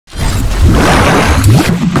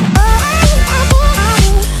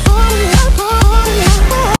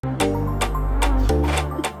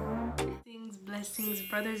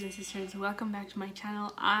and sisters, welcome back to my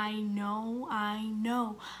channel. I know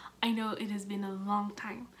it has been a long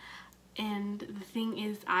time, and the thing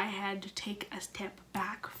is I had to take a step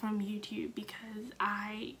back from YouTube because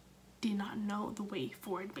I did not know the way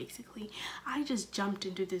forward. Basically, I just jumped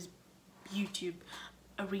into this YouTube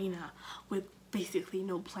arena with basically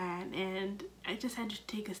no plan, and I just had to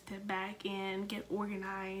take a step back and get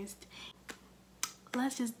organized.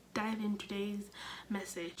 Let's just dive in today's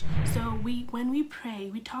message. So when we pray,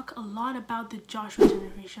 we talk a lot about the Joshua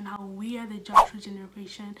generation, how we are the Joshua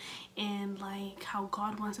generation, and like how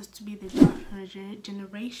God wants us to be the Joshua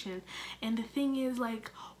generation. And the thing is,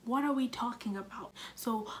 like, what are we talking about?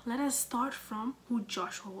 So let us start from who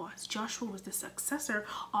Joshua was. Joshua was the successor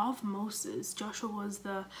of Moses. Joshua was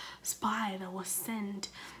the spy that was sent,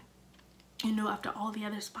 you know, after all the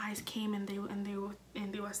other spies came and they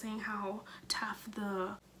were saying how tough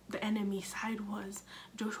the enemy side was.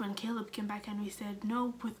 Joshua and Caleb came back and we said,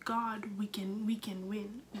 no, with God we can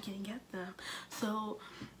win, we can get them. So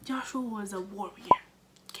Joshua was a warrior.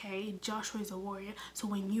 Okay, Joshua is a warrior. So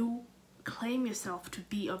when you claim yourself to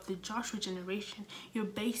be of the Joshua generation, you're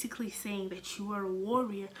basically saying that you are a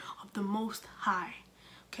warrior of the Most High.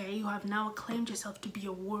 Okay, you have now claimed yourself to be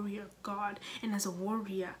a warrior of God. And as a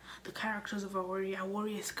warrior, the characters of a warrior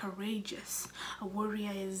is courageous, a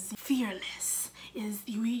warrior is fearless,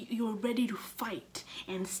 you're ready to fight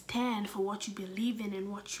and stand for what you believe in and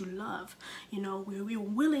what you love. You know, we're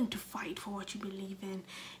willing to fight for what you believe in,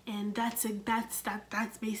 and that's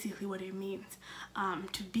basically what it means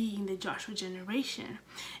to be in the Joshua generation.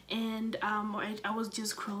 And I was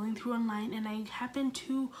just scrolling through online and I happened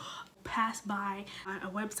to pass by a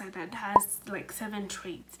website that has like 7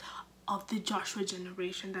 traits of the Joshua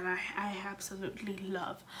generation that I absolutely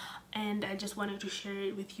love, and I just wanted to share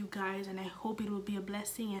it with you guys, and I hope it will be a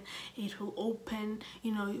blessing and it will open,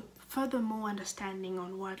 you know, furthermore understanding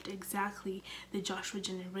on what exactly the Joshua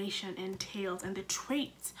generation entails and the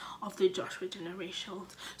traits of the Joshua generation.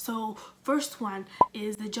 So first one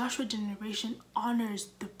is the Joshua generation honors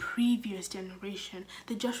the previous generation.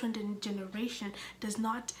 The Joshua generation does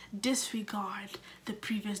not disregard the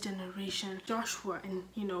previous generation. Joshua and,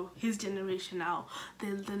 you know, his generation now,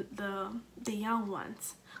 the young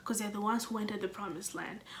ones, because they're the ones who entered the promised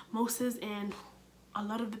land. Moses and a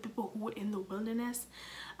lot of the people who were in the wilderness,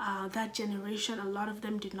 that generation, a lot of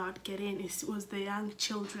them did not get in. It was the young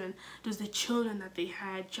children. It was the children that they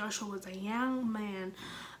had. Joshua was a young man.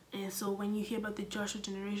 And so when you hear about the Joshua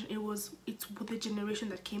generation, it's the generation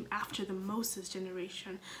that came after the Moses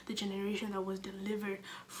generation, the generation that was delivered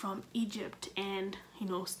from Egypt and, you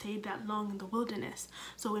know, stayed that long in the wilderness.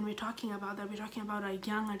 So when we're talking about that, we're talking about a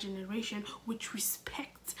younger generation which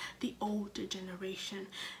respects the older generation.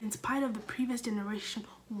 In spite of the previous generation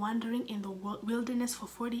wandering in the wilderness for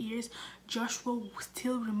 40 years, Joshua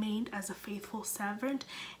still remained as a faithful servant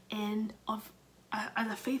and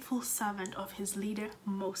as a faithful servant of his leader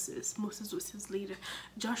Moses. Moses was his leader.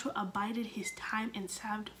 Joshua abided his time and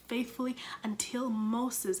served faithfully until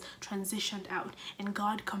Moses transitioned out and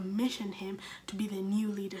God commissioned him to be the new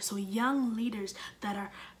leader. So young leaders that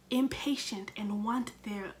are impatient and want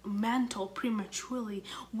their mantle prematurely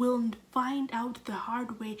will find out the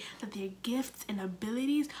hard way that their gifts and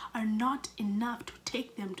abilities are not enough to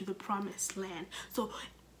take them to the promised land. So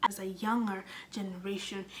as a younger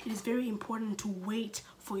generation, it is very important to wait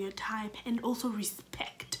for your time and also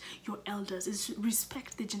respect your elders. Is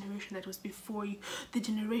respect the generation that was before you, the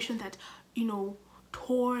generation that, you know,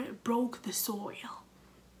 broke the soil.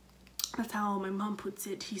 That's how my mom puts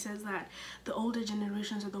it. She says that the older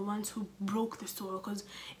generations are the ones who broke the soil, because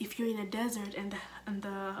if you're in a desert and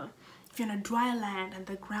if you're in a dry land and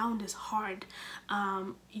the ground is hard,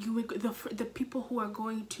 the people who are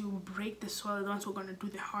going to break the soil are the ones who are going to do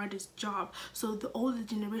the hardest job. So the older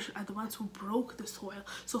generation are the ones who broke the soil.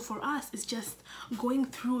 So for us, it's just going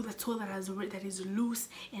through the soil that is loose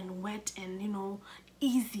and wet and, you know,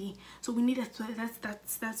 easy. So we need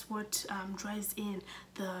that's what drives in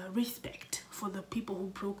the respect for the people who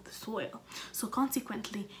broke the soil. So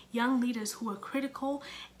consequently, young leaders who are critical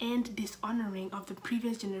and dishonoring of the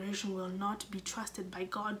previous generation will not be trusted by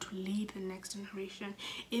God to lead the next generation.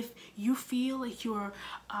 If you feel like you're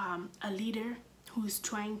a leader who's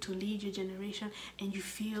trying to lead your generation and you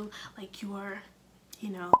feel like you are, you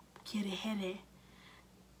know,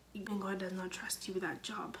 God does not trust you with that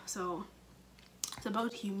job. So it's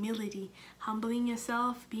about humility, humbling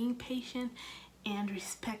yourself, being patient, and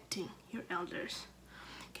respecting your elders.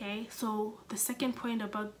 Okay, so the second point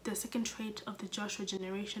about the second trait of the Joshua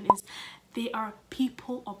generation is they are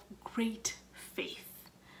people of great faith.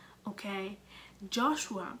 Okay,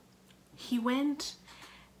 Joshua, he went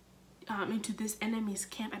into this enemy's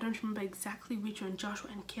camp. I don't remember exactly which one,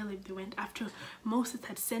 Joshua and Caleb, they went after Moses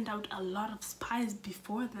had sent out a lot of spies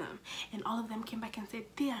before them, and all of them came back and said,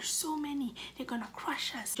 there are so many, they're gonna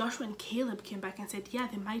crush us. Joshua and Caleb came back and said, yeah,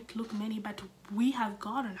 they might look many, but we have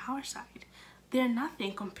God on our side. They're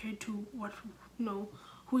nothing compared to what, you know,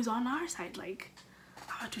 who is on our side. Like,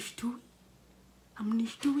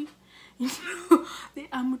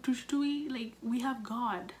 like, we have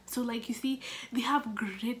God. So like, you see, they have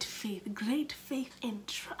great faith and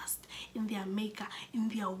trust in their maker, in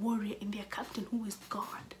their warrior, in their captain, who is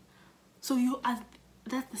God. So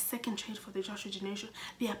that's the second trait for the Joshua generation.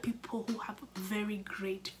 They are people who have very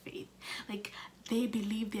great faith. Like, they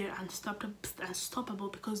believe they're unstoppable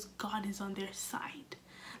because God is on their side.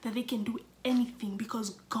 That they can do anything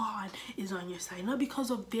because God is on your side. Not because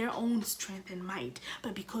of their own strength and might,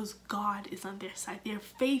 but because God is on their side. Their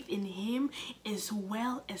faith in Him is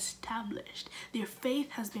well established. Their faith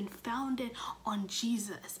has been founded on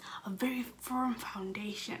Jesus, a very firm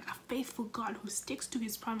foundation, a faithful God who sticks to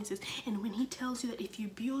His promises. And when He tells you that if you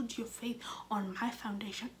build your faith on my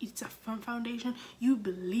foundation, it's a firm foundation, you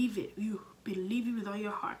believe it. You believe it with all your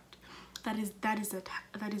heart. That is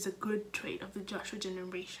a good trait of the Joshua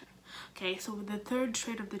generation. Okay, so the third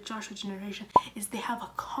trait of the Joshua generation is they have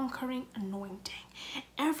a conquering anointing.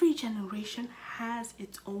 Every generation has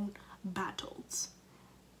its own battles.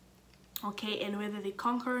 Okay, and whether they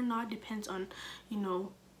conquer or not depends on, you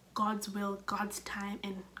know, God's will, God's time,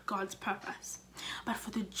 and God's purpose. But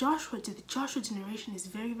for the Joshua generation is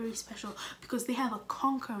very, very special because they have a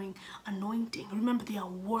conquering anointing. Remember, they are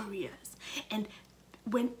warriors, and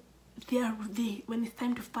when it's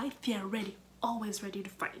time to fight, they are ready, always ready to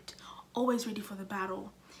fight, always ready for the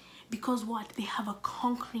battle. Because what? They have a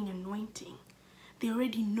conquering anointing. They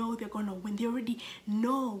already know they're gonna win. They already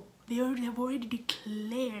know, have already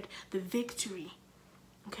declared the victory.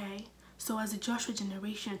 Okay, so as a Joshua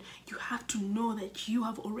generation, you have to know that you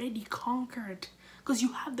have already conquered, because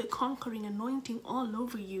you have the conquering anointing all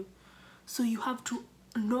over you. So you have to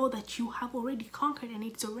know that you have already conquered and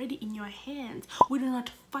it's already in your hands. We do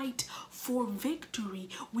not fight for victory,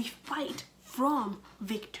 we fight from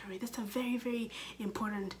victory. That's a very, very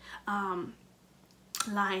important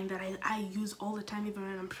line that I use all the time, even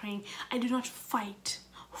when I'm praying. I do not fight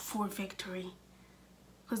for victory,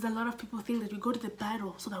 because a lot of people think that we go to the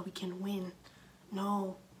battle so that we can win.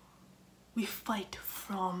 No, we fight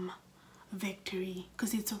from victory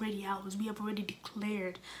because it's already ours. We have already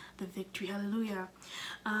declared the victory. Hallelujah.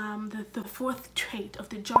 The fourth trait of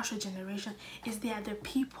the Joshua generation is they are the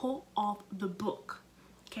people of the book.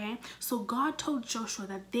 Okay, so God told Joshua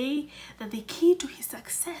that the key to his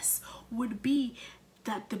success would be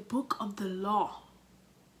that the book of the law,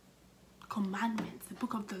 commandments, the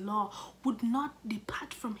book of the law, would not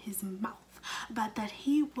depart from his mouth, but that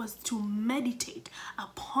he was to meditate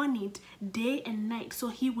upon it day and night, so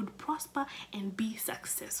he would prosper and be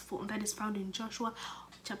successful. And that is found in Joshua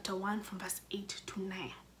chapter 1 from verse 8 to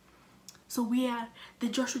 9. So the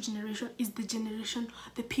Joshua generation is the generation,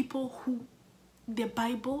 the people who the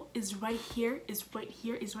Bible is right here, is right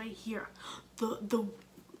here, is right here.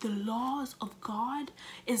 The laws of God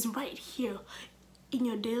is right here. In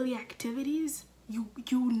your daily activities, you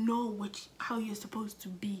know how you're supposed to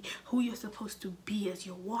be, who you're supposed to be as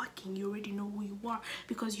you're walking. You already know who you are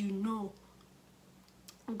because you know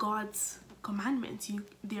God's commandments.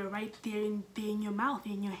 They're right there they're in your mouth,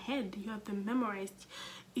 in your head. You have them memorized.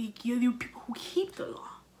 You're the people who keep the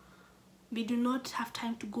law. They do not have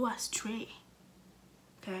time to go astray.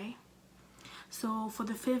 Okay? So for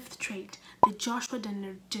the fifth trait, the Joshua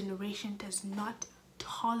generation does not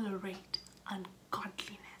tolerate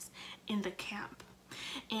ungodliness in the camp.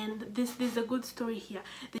 And this is a good story here.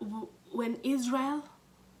 When Israel,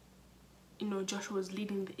 you know, Joshua was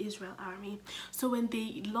leading the Israel army, so when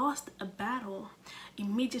they lost a battle,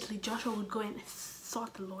 immediately Joshua would go and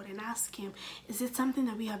sought the Lord and ask him, is it something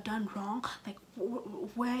that we have done wrong? Like,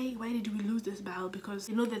 why did we lose this battle? Because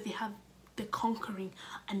you know that they have the conquering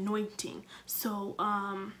anointing. So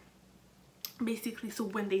basically, so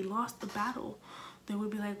when they lost the battle, they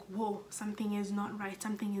would be like, whoa, something is not right,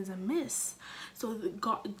 something is amiss. So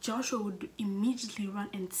Joshua would immediately run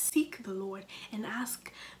and seek the Lord and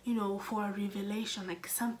ask, you know, for a revelation, like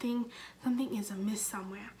something is amiss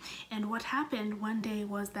somewhere. And what happened one day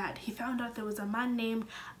was that he found out there was a man named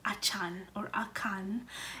Achan,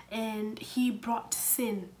 and he brought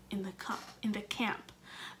sin in the camp,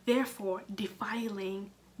 therefore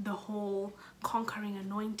defiling the whole conquering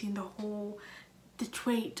anointing, the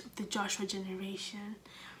trait of the Joshua generation.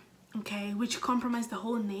 okay, which compromised the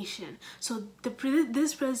whole nation. So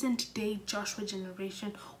this present day Joshua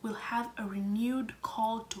generation will have a renewed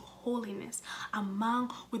call to holiness,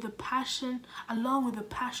 along with a passion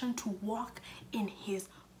to walk in his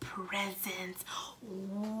presence.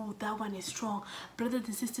 Ooh, that one is strong. Brothers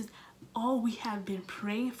and sisters, all we have been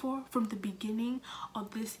praying for from the beginning of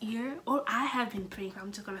this year, or I have been praying,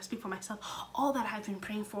 I'm just gonna speak for myself, all that I've been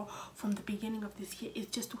praying for from the beginning of this year is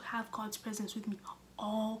just to have God's presence with me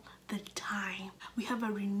all the time. We have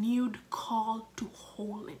a renewed call to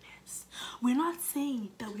holiness. We're not saying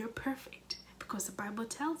that we're perfect, because the Bible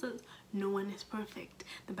tells us no one is perfect.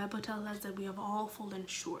 The Bible tells us that we have all fallen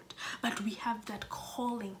short, but we have that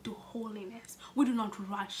calling to holiness. We do not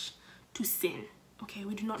rush to sin. Okay,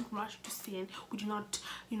 we do not rush to sin. We do not,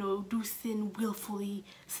 do sin willfully,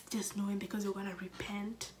 just knowing because we're gonna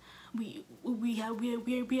repent. We are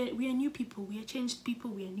new people. We are changed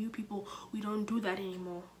people. We are new people. We don't do that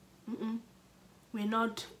anymore. We're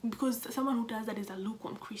not, because someone who does that is a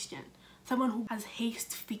lukewarm Christian. Someone who has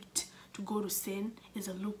haste feet to go to sin is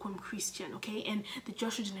a lukewarm Christian, okay? And the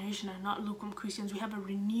Joshua generation are not lukewarm Christians. We have a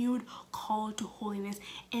renewed call to holiness,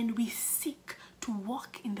 and we seek to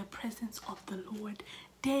walk in the presence of the Lord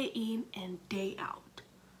day in and day out.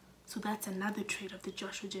 So that's another trait of the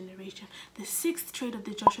Joshua generation. The sixth trait of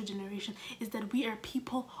the Joshua generation is that we are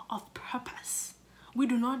people of purpose. We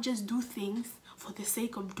do not just do things for the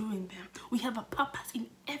sake of doing them. We have a purpose in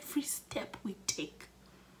every step we take.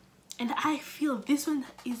 And I feel like this is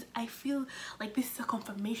a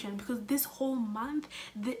confirmation, because this whole month,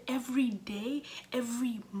 every day,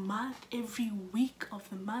 every month, every week of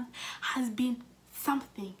the month has been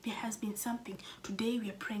something. There has been something. Today we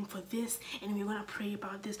are praying for this, and we're gonna pray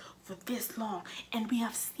about this for this long, and we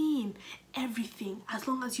have seen everything. As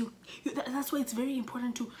long as that's why it's very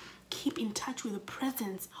important to keep in touch with the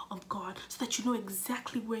presence of God, so that you know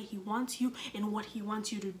exactly where he wants you and what he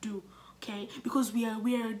wants you to do. Okay, because we are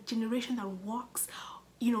a generation that walks,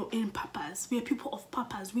 in purpose. We are people of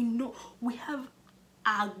purpose. We know we have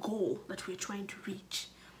a goal that we're trying to reach,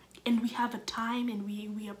 and we have a time, and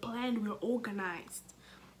we are planned, we're organized.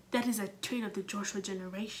 That is a trait of the Joshua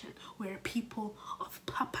generation. We're people of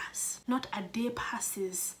purpose. Not a day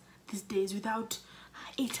passes these days without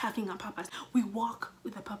it having a purpose. We walk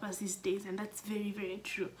with a purpose these days, and that's very, very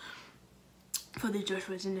true for the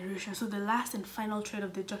Joshua generation. So the last and final trait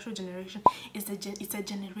of the Joshua generation is it's a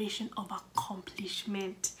generation of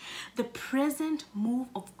accomplishment. The present move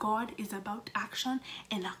of God is about action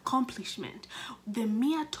and accomplishment. The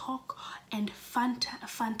mere talk and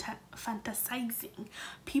fantasizing.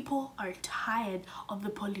 People are tired of the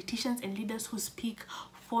politicians and leaders who speak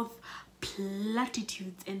forth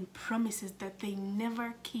platitudes and promises that they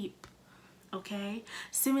never keep. Okay,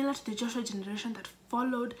 similar to the Joshua generation that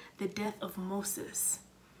followed the death of Moses.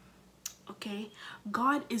 Okay,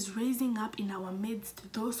 God is raising up in our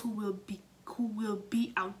midst those who will be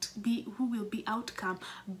outcome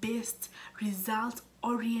based, result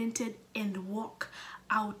oriented, and walk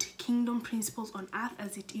out kingdom principles on earth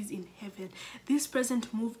as it is in heaven. This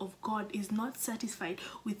present move of God is not satisfied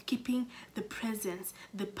with keeping the presence,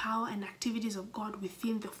 the power, and activities of God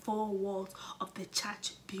within the four walls of the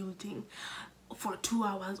church building for 2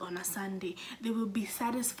 hours on a Sunday. They will be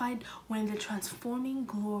satisfied when the transforming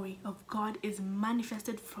glory of God is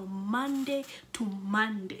manifested from Monday to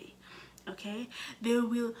Monday. Okay, they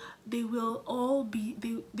will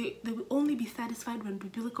only be satisfied when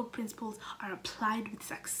biblical principles are applied with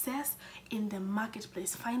success in the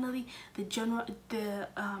marketplace. Finally, they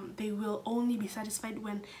will only be satisfied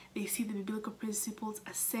when they see the biblical principles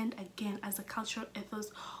ascend again as a cultural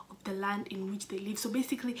ethos of the land in which they live. So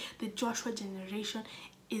basically, the Joshua generation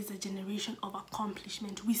is a generation of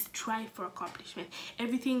accomplishment. We strive for accomplishment.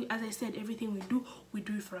 Everything, as I said, everything we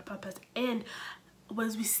do it for a purpose. And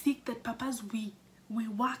as we seek that purpose, we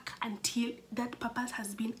work until that purpose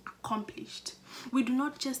has been accomplished. We do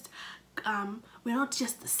not just we're not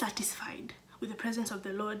just satisfied with the presence of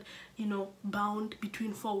the Lord, bound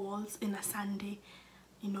between four walls in a Sunday,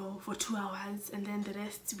 for 2 hours, and then the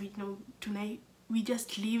rest, tonight we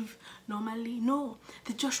just live normally. No,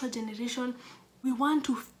 the Joshua generation, we want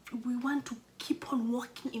to keep on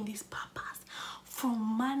walking in this purpose from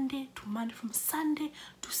Monday to Monday, from Sunday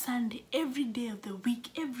to Sunday, every day of the week,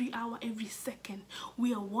 every hour, every second.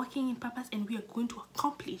 We are walking in purpose, and we are going to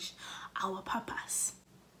accomplish our purpose.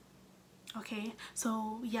 Okay,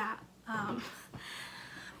 so yeah,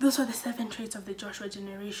 those are the 7 traits of the Joshua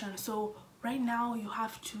generation. So right now you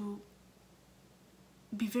have to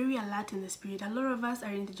be very alert in the spirit. A lot of us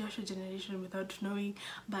are in the Joshua generation without knowing,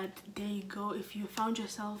 but there you go. If you found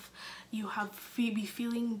yourself, you have be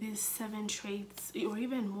feeling these 7 traits or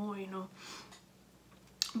even more, you know,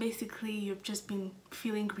 basically you've just been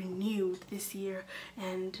feeling renewed this year,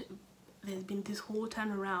 and there's been this whole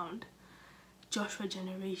turnaround. Joshua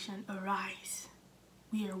generation, arise.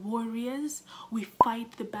 We are warriors. We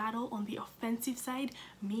fight the battle on the offensive side,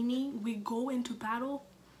 meaning we go into battle.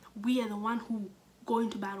 We are the one who go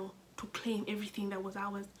into battle to claim everything that was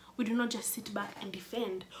ours. We do not just sit back and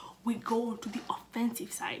defend. We go to the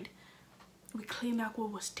offensive side. We claim back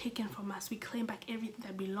what was taken from us. We claim back everything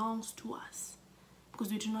that belongs to us,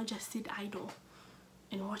 because we do not just sit idle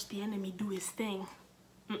and watch the enemy do his thing.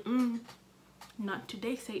 Not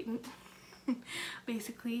today, Satan.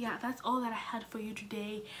 Basically, yeah, that's all that I had for you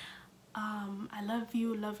today. I love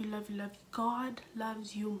you, love you, love you, love you. God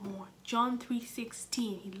loves you more. John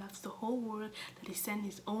 3:16, he loves the whole world, that he sent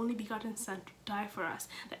his only begotten son to die for us,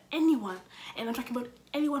 that anyone, and I'm talking about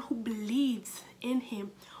anyone who believes in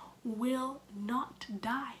him, will not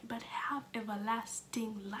die but have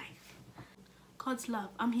everlasting life. God's love.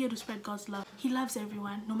 I'm here to spread God's love. He loves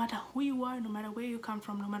everyone, no matter who you are, no matter where you come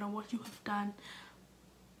from, no matter what you have done.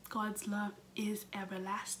 God's love is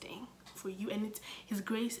everlasting for you, and it's his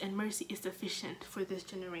grace and mercy is sufficient for this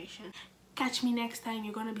generation. Catch me next time.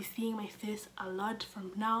 You're gonna be seeing my face a lot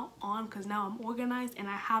from now on, because now I'm organized and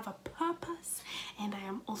I have a purpose, and I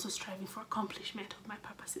am also striving for accomplishment of my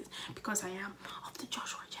purposes, because I am of the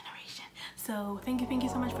Joshua generation. So thank you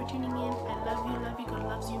so much for tuning in. I love you. God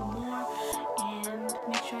loves you more, and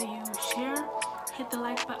make sure you share, hit the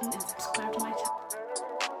like button, and subscribe to my channel.